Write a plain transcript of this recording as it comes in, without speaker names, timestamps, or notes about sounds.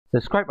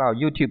Subscribe our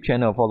YouTube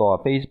channel, follow our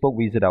Facebook,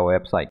 visit our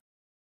website.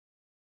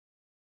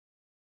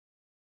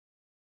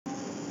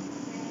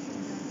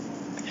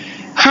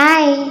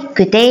 Hi,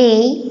 good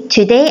day.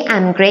 Today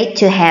I'm great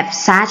to have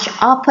such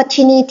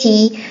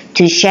opportunity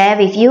to share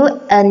with you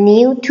a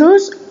new tool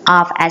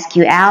of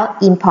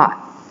SQL Import.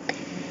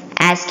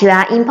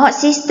 SQL Import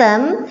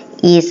system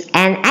is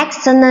an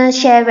external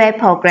shareware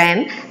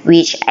program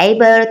which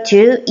able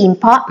to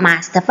import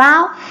master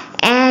file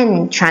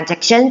and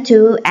transaction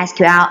to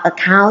SQL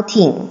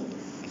accounting.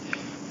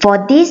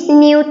 For this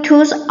new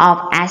tools of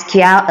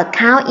SQL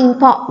Account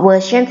Import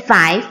version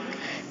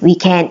 5, we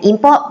can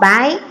import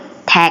by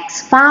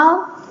text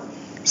file,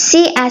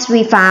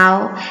 CSV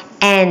file,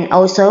 and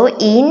also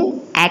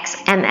in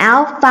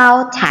XML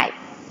file type.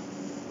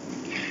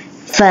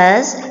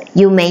 First,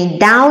 you may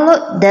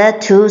download the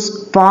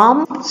tools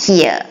from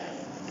here.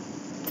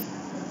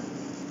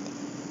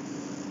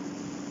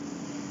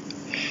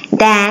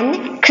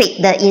 Then, click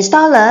the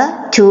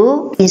installer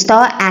to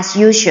install as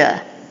usual.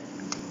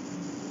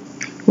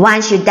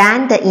 Once you've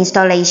done the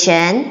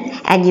installation,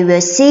 and you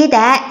will see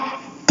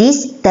that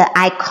this is the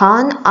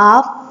icon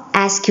of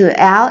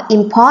SQL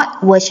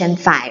Import version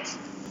 5.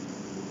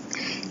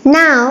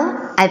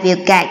 Now, I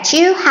will guide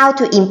you how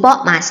to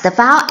import master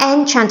file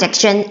and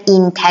transaction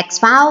in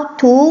text file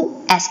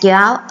to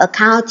SQL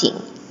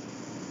accounting.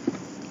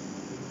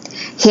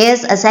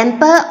 Here's a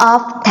sample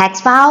of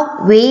text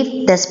file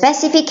with the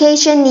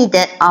specification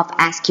needed of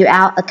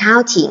SQL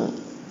accounting.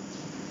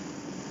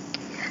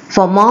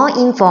 For more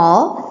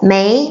info,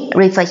 may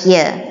refer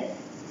here.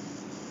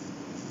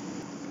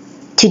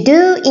 To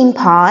do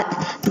import,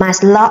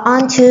 must log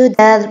on to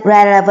the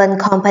relevant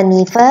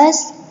company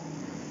first.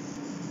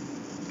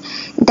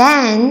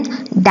 Then,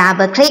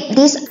 double-click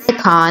this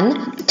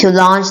icon to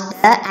launch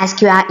the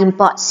SQL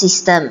import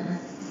system.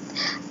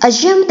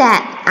 Assume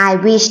that I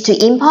wish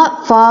to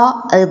import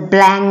for a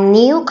blank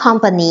new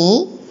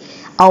company.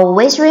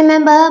 Always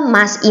remember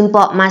must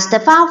import master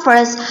file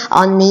first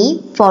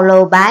only,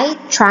 followed by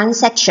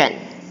transaction.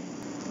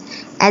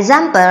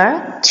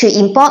 Example, to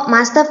import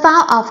master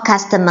file of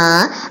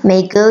customer,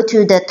 may go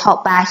to the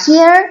top bar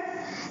here,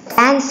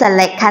 then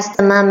select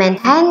customer,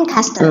 maintain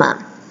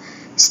customer.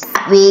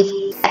 Start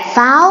with that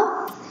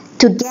file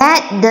to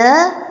get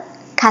the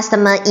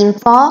customer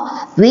info,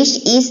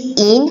 which is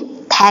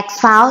in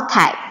text file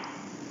type.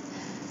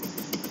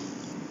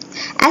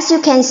 As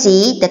you can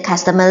see, the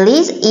customer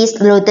list is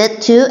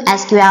loaded to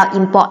SQL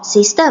import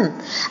system.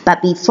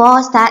 But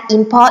before start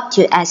import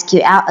to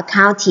SQL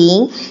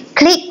accounting,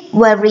 click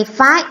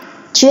verify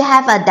to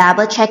have a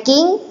double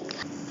checking.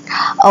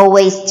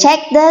 Always check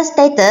the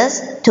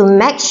status to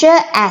make sure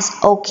as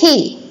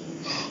OK.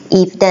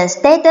 If the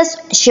status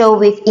show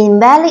with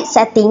invalid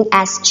setting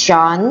as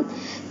shown,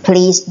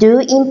 please do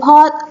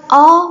import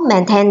or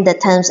maintain the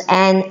terms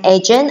and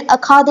agent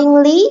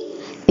accordingly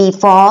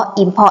before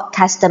import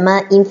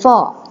customer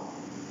info.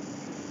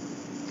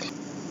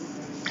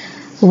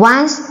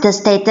 Once the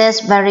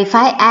status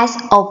verified as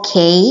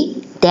OK,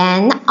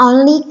 then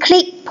only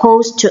click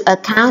Post to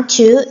Account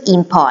to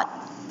import.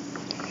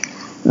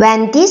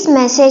 When this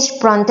message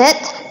prompted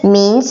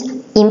means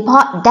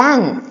import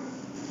done.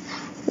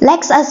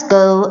 Let us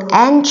go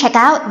and check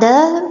out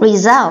the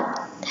result.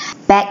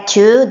 Back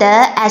to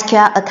the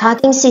SQL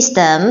accounting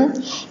system,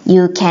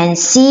 you can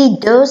see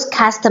those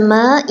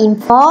customer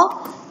info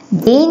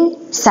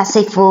been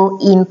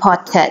successfully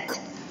imported.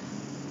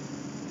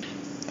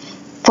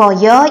 For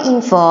your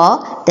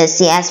info, the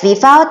CSV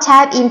file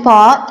type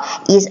import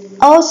is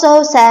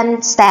also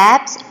same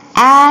steps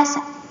as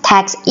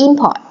text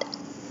import.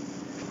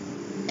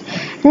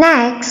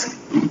 Next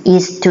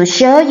is to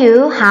show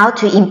you how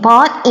to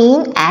import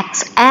in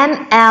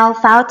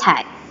XML file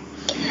type.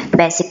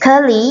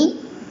 Basically,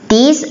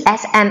 this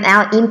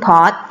XML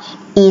import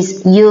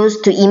is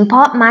used to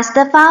import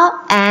master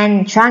file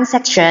and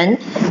transaction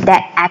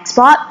that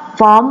export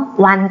from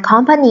one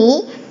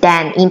company,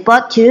 then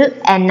import to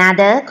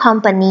another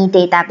company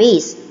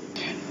database.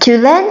 To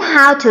learn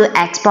how to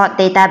export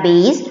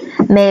database,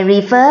 may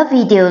refer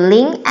video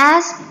link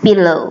as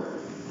below.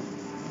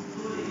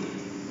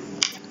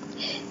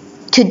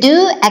 To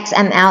do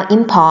XML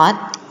import,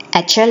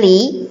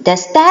 actually, the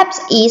steps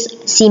is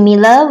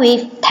similar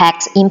with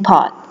text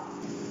import.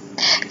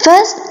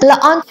 First, log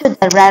on to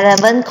the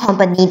relevant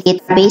company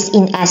database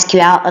in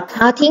SQL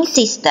accounting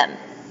system.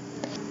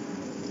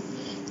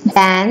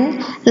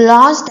 Then,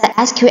 launch the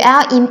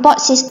SQL import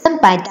system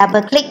by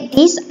double-click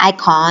this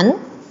icon.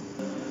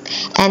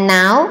 And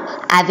now,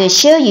 I will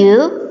show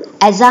you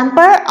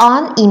example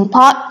on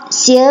import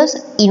sales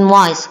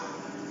invoice.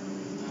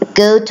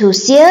 Go to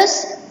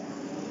sales,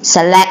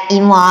 select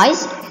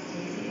invoice,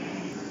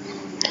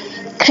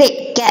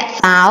 click get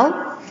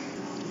file.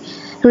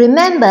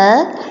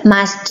 Remember,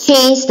 must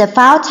change the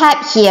file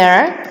type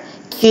here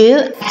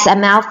to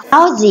XML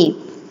file zip.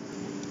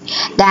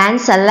 Then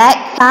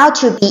select file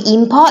to be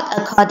imported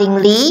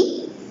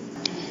accordingly.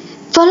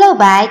 Followed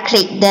by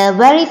click the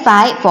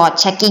verify for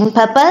checking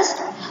purpose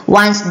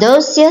once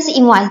those sales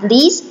invoice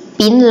lists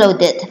been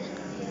loaded.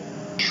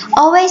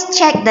 Always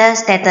check the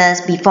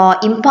status before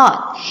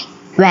import.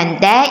 When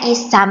there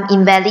is some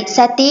invalid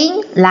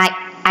setting like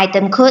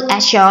item code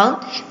as shown,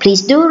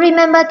 please do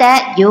remember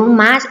that you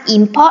must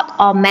import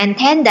or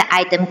maintain the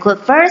item code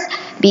first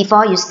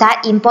before you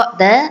start import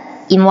the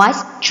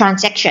invoice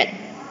transaction.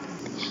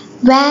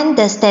 When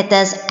the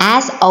status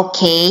is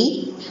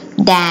OK,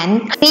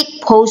 then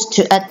click Post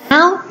to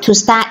Account to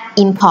start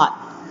import.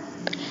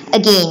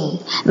 Again,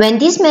 when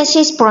this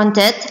message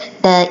prompted,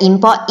 the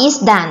import is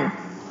done.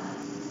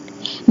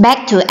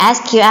 Back to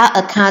SQL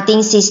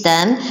accounting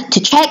system to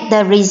check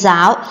the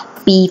result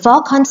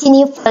before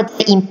continue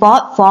further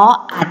import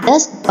for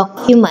others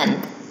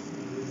document.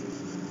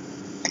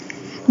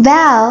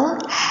 Well,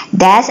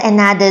 that's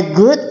another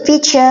good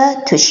feature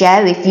to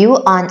share with you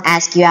on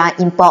SQL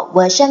Import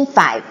version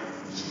 5.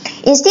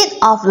 Instead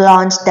of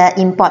launch the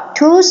import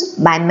tools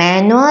by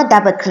manual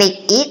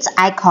double-click its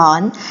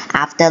icon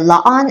after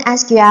log on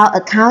SQL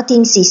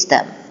accounting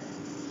system.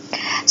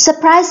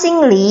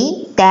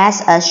 Surprisingly,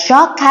 there's a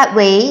shortcut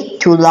way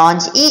to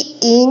launch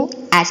it in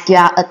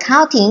SQL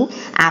Accounting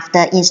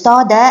after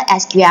install the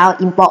SQL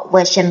Import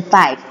version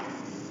 5.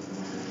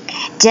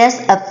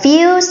 Just a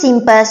few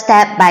simple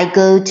steps by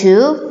go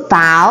to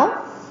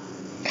File,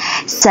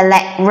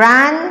 select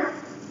Run,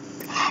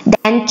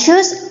 then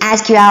choose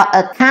SQL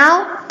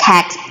Account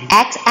Text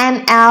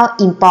XML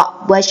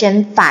Import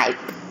version 5.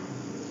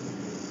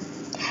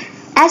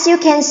 As you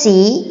can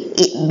see,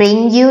 it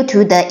brings you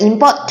to the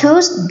import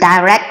tools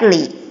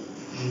directly,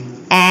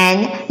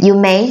 and you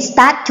may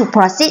start to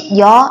proceed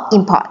your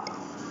import.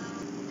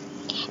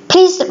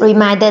 Please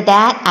remember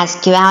that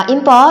SQL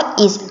Import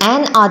is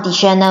an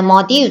additional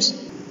module.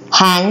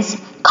 Hence,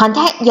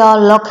 contact your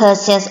local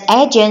sales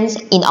agents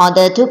in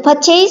order to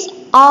purchase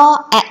or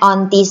add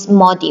on this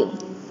module.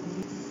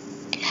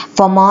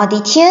 For more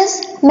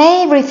details,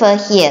 may refer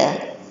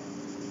here.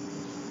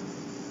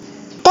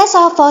 That's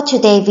all for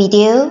today's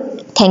video.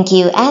 Thank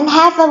you and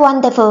have a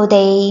wonderful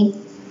day.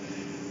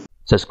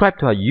 Subscribe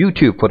to our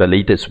YouTube for the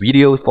latest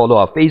videos, follow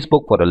our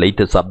Facebook for the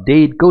latest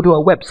update, go to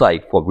our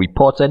website for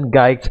reports and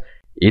guides.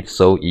 It's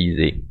so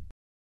easy.